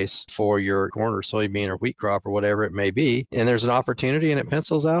price for your corn or soybean or wheat crop or whatever it may be, and there's an opportunity and it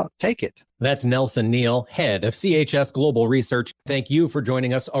pencils out, take it. That's Nelson Neal, head of CHS Global Research. Thank you for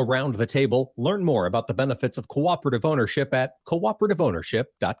joining us around the table. Learn more about the benefits of cooperative ownership at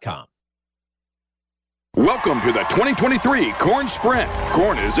cooperativeownership.com. Welcome to the 2023 Corn Sprint.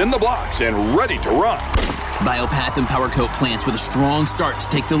 Corn is in the blocks and ready to run. Biopath and PowerCoat plants with a strong start to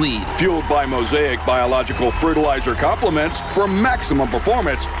take the lead. Fueled by Mosaic biological fertilizer complements for maximum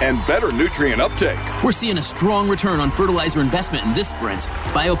performance and better nutrient uptake. We're seeing a strong return on fertilizer investment in this sprint.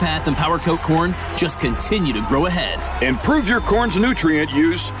 Biopath and PowerCoat corn just continue to grow ahead. Improve your corn's nutrient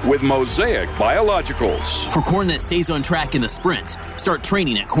use with Mosaic biologicals. For corn that stays on track in the sprint, start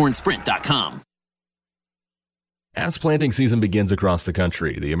training at cornsprint.com. As planting season begins across the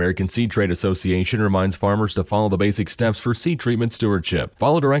country, the American Seed Trade Association reminds farmers to follow the basic steps for seed treatment stewardship.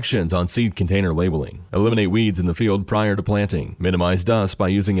 Follow directions on seed container labeling. Eliminate weeds in the field prior to planting. Minimize dust by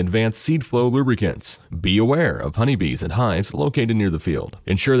using advanced seed flow lubricants. Be aware of honeybees and hives located near the field.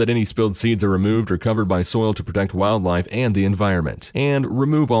 Ensure that any spilled seeds are removed or covered by soil to protect wildlife and the environment. And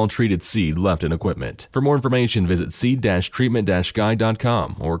remove all treated seed left in equipment. For more information, visit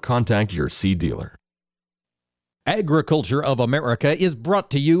seed-treatment-guide.com or contact your seed dealer. Agriculture of America is brought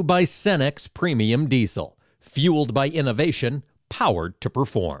to you by Cenex Premium Diesel, fueled by innovation, powered to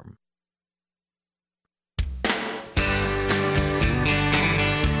perform.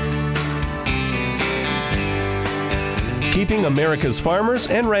 Keeping America's farmers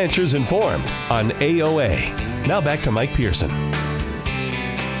and ranchers informed on AOA. Now back to Mike Pearson.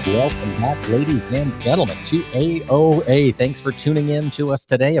 Welcome back, ladies and gentlemen, to AOA. Thanks for tuning in to us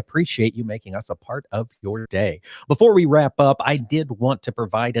today. Appreciate you making us a part of your day. Before we wrap up, I did want to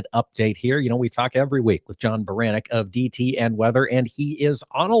provide an update here. You know, we talk every week with John Baranek of DT and Weather, and he is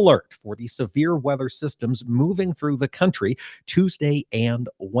on alert for the severe weather systems moving through the country Tuesday and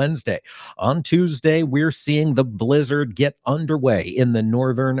Wednesday. On Tuesday, we're seeing the blizzard get underway in the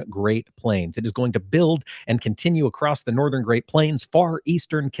northern Great Plains. It is going to build and continue across the northern Great Plains, far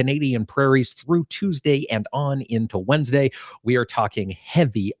eastern Canadian prairies through Tuesday and on into Wednesday. We are talking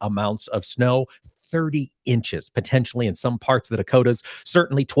heavy amounts of snow, 30 inches, potentially in some parts of the Dakotas.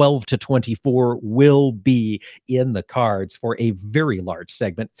 Certainly 12 to 24 will be in the cards for a very large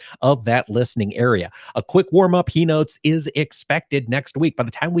segment of that listening area. A quick warm-up, he notes, is expected next week. By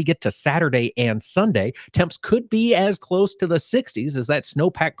the time we get to Saturday and Sunday, temps could be as close to the 60s as that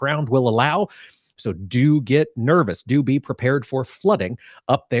snowpack ground will allow. So do get nervous. Do be prepared for flooding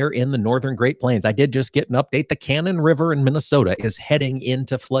up there in the northern Great Plains. I did just get an update. The Cannon River in Minnesota is heading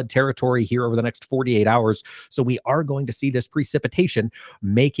into flood territory here over the next 48 hours. So we are going to see this precipitation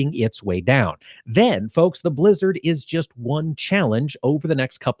making its way down. Then, folks, the blizzard is just one challenge over the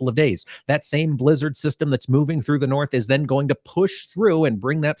next couple of days. That same blizzard system that's moving through the north is then going to push through and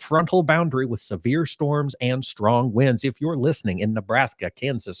bring that frontal boundary with severe storms and strong winds. If you're listening in Nebraska,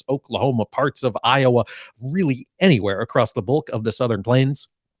 Kansas, Oklahoma, parts of Iowa, really anywhere across the bulk of the southern plains,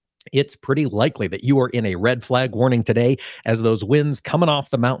 it's pretty likely that you are in a red flag warning today, as those winds coming off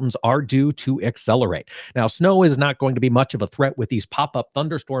the mountains are due to accelerate. Now, snow is not going to be much of a threat with these pop-up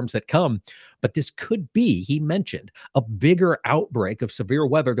thunderstorms that come, but this could be, he mentioned, a bigger outbreak of severe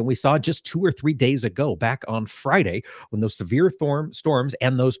weather than we saw just 2 or 3 days ago, back on Friday, when those severe storms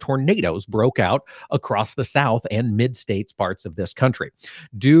and those tornadoes broke out across the south and mid-states parts of this country.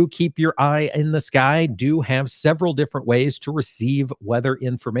 Do keep your eye in the sky. Do have several different ways to receive weather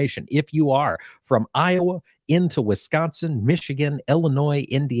information. If you are from Iowa into Wisconsin, Michigan, Illinois,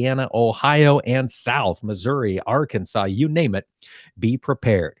 Indiana, Ohio, and South, Missouri, Arkansas, you name it, be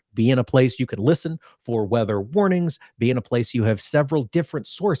prepared. Be in a place you can listen for weather warnings. Be in a place you have several different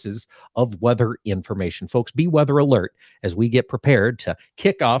sources of weather information. Folks, be weather alert as we get prepared to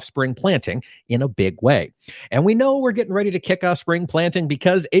kick off spring planting in a big way. And we know we're getting ready to kick off spring planting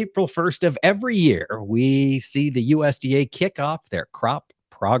because April 1st of every year, we see the USDA kick off their crop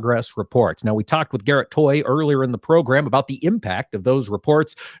progress reports. Now, we talked with Garrett Toay earlier in the program about the impact of those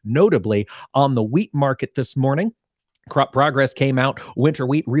reports, notably on the wheat market this morning. Crop progress came out. Winter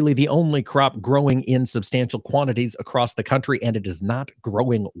wheat, really the only crop growing in substantial quantities across the country, and it is not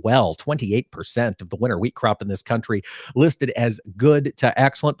growing well. 28% of the winter wheat crop in this country listed as good to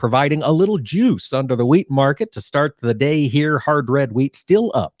excellent, providing a little juice under the wheat market to start the day here. Hard red wheat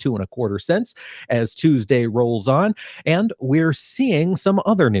still up 2.25 cents as Tuesday rolls on, and we're seeing some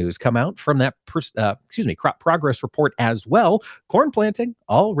other news come out from that crop progress report as well. Corn planting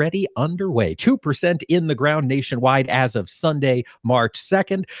already underway. 2% in the ground nationwide as of Sunday, March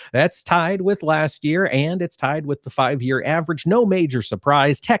 2nd. That's tied with last year, and it's tied with the 5-year average. No major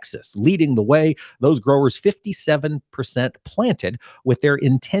surprise. Texas leading the way. Those growers 57% planted with their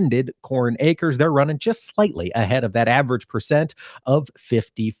intended corn acres. They're running just slightly ahead of that average percent of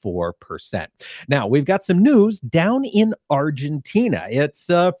 54%. Now, we've got some news down in Argentina. It's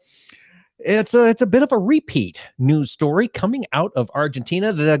a bit of a repeat news story coming out of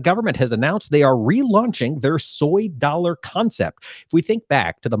Argentina. The government has announced they are relaunching their soy dollar concept. If we think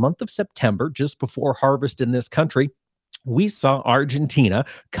back to the month of September, just before harvest in this country, we saw Argentina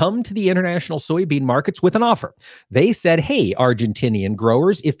come to the international soybean markets with an offer. They said, hey, Argentinian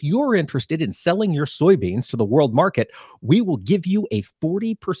growers, if you're interested in selling your soybeans to the world market, we will give you a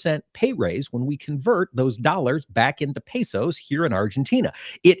 40% pay raise when we convert those dollars back into pesos here in Argentina.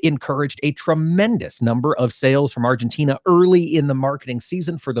 It encouraged a tremendous number of sales from Argentina early in the marketing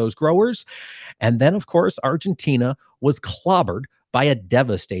season for those growers. And then, of course, Argentina was clobbered by a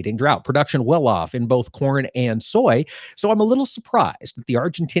devastating drought. Production well off in both corn and soy. So I'm a little surprised that the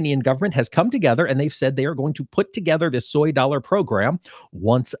Argentinian government has come together and they've said they are going to put together this soy dollar program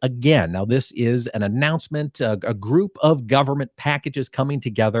once again. Now, this is an announcement, a group of government packages coming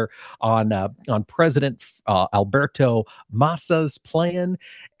together on President Alberto Massa's plan.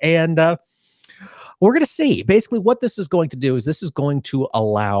 And we're going to see basically what this is going to do is this is going to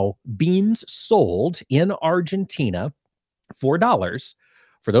allow beans sold in Argentina for dollars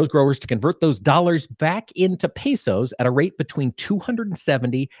for those growers to convert those dollars back into pesos at a rate between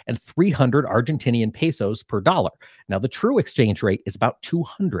 270 and 300 Argentinian pesos per dollar. Now, the true exchange rate is about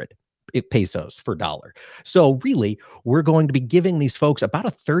 200 pesos for dollar. So really, we're going to be giving these folks about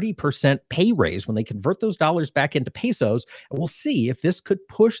a 30% pay raise when they convert those dollars back into pesos. And we'll see if this could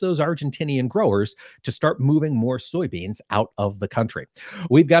push those Argentinian growers to start moving more soybeans out of the country.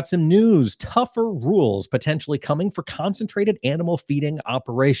 We've got some news, tougher rules potentially coming for concentrated animal feeding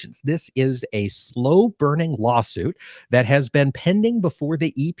operations. This is a slow-burning lawsuit that has been pending before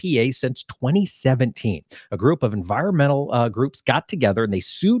the EPA since 2017. A group of environmental groups got together and they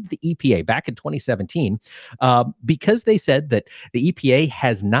sued the EPA back in 2017 because they said that the EPA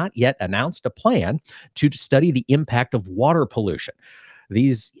has not yet announced a plan to study the impact of water pollution.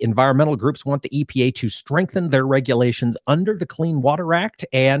 These environmental groups want the EPA to strengthen their regulations under the Clean Water Act,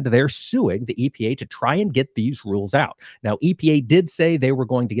 and they're suing the EPA to try and get these rules out. Now, EPA did say they were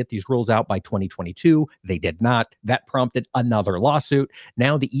going to get these rules out by 2022. They did not. That prompted another lawsuit.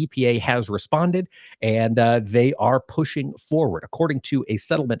 Now the EPA has responded, and they are pushing forward. According to a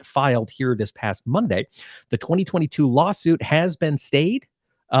settlement filed here this past Monday, the 2022 lawsuit has been stayed.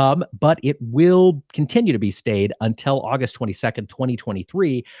 But it will continue to be stayed until August 22nd,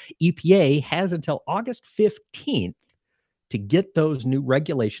 2023. EPA has until August 15th to get those new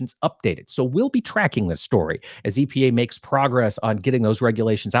regulations updated. So we'll be tracking this story as EPA makes progress on getting those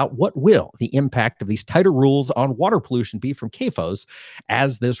regulations out. What will the impact of these tighter rules on water pollution be from CAFOs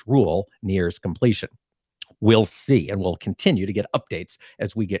as this rule nears completion? We'll see, and we'll continue to get updates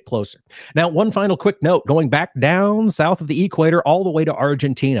as we get closer. Now, one final quick note, going back down south of the equator all the way to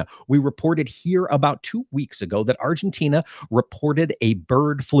Argentina. We reported here about 2 weeks ago that Argentina reported a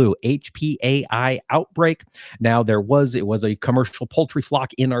bird flu, HPAI outbreak. Now, it was a commercial poultry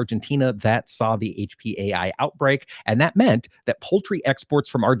flock in Argentina that saw the HPAI outbreak, and that meant that poultry exports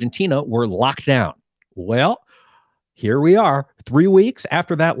from Argentina were locked down. Well, here we are, 3 weeks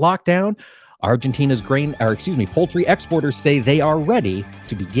after that lockdown. Argentina's poultry exporters say they are ready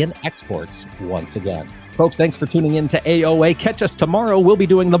to begin exports once again. Folks, thanks for tuning in to AOA. Catch us tomorrow. We'll be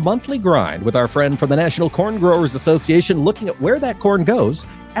doing the monthly grind with our friend from the National Corn Growers Association, looking at where that corn goes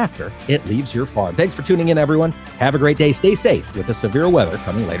after it leaves your farm. Thanks for tuning in, everyone. Have a great day. Stay safe with the severe weather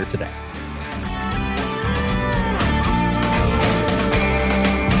coming later today.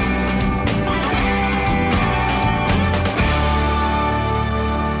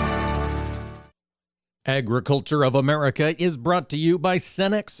 Agriculture of America is brought to you by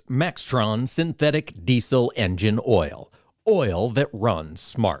Cenex Maxtron Synthetic Diesel Engine Oil. Oil that runs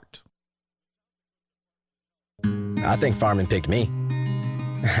smart. I think farming picked me.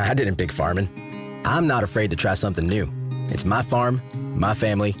 I didn't pick farming. I'm not afraid to try something new. It's my farm, my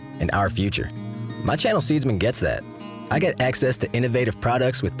family, and our future. My Channel Seedsman gets that. I get access to innovative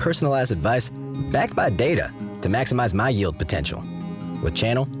products with personalized advice backed by data to maximize my yield potential. With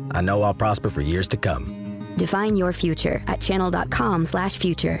Channel, I know I'll prosper for years to come. Define your future at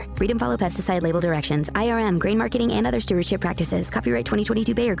channel.com/future. Read and follow pesticide label directions, IRM, grain marketing, and other stewardship practices. Copyright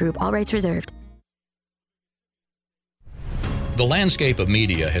 2022 Bayer Group. All rights reserved. The landscape of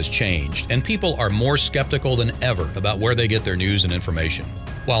media has changed, and people are more skeptical than ever about where they get their news and information.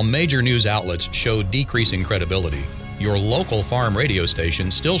 While major news outlets show decreasing credibility, your local farm radio station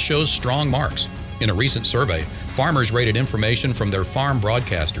still shows strong marks. In a recent survey, farmers rated information from their farm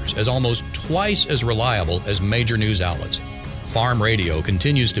broadcasters as almost twice as reliable as major news outlets. Farm radio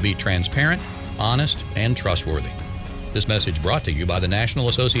continues to be transparent, honest, and trustworthy. This message brought to you by the National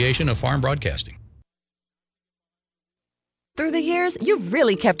Association of Farm Broadcasting. Through the years, you've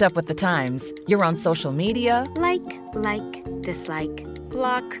really kept up with the times. You're on social media. Like, dislike,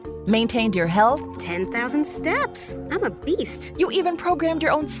 block. Maintained your health. 10,000 steps. I'm a beast. You even programmed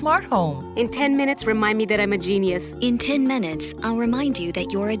your own smart home. In 10 minutes, remind me that I'm a genius. In 10 minutes, I'll remind you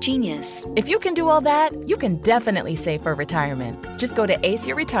that you're a genius. If you can do all that, you can definitely save for retirement. Just go to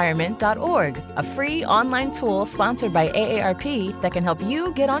aceyourretirement.org, a free online tool sponsored by AARP that can help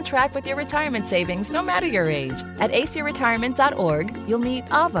you get on track with your retirement savings no matter your age. At aceyourretirement.org, you'll meet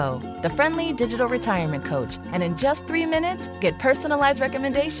Avo, the friendly digital retirement coach, and in just 3 minutes, get personalized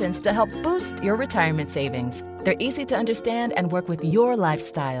recommendations to help boost your retirement savings. They're easy to understand and work with your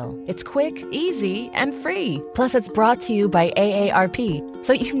lifestyle. It's quick, easy, and free. Plus, it's brought to you by AARP,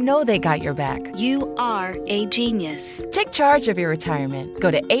 so you know they got your back. You are a genius. Take charge of your retirement. Go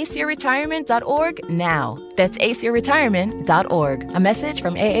to aceyourretirement.org now. That's aceyourretirement.org. A message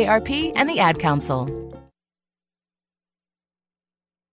from AARP and the Ad Council.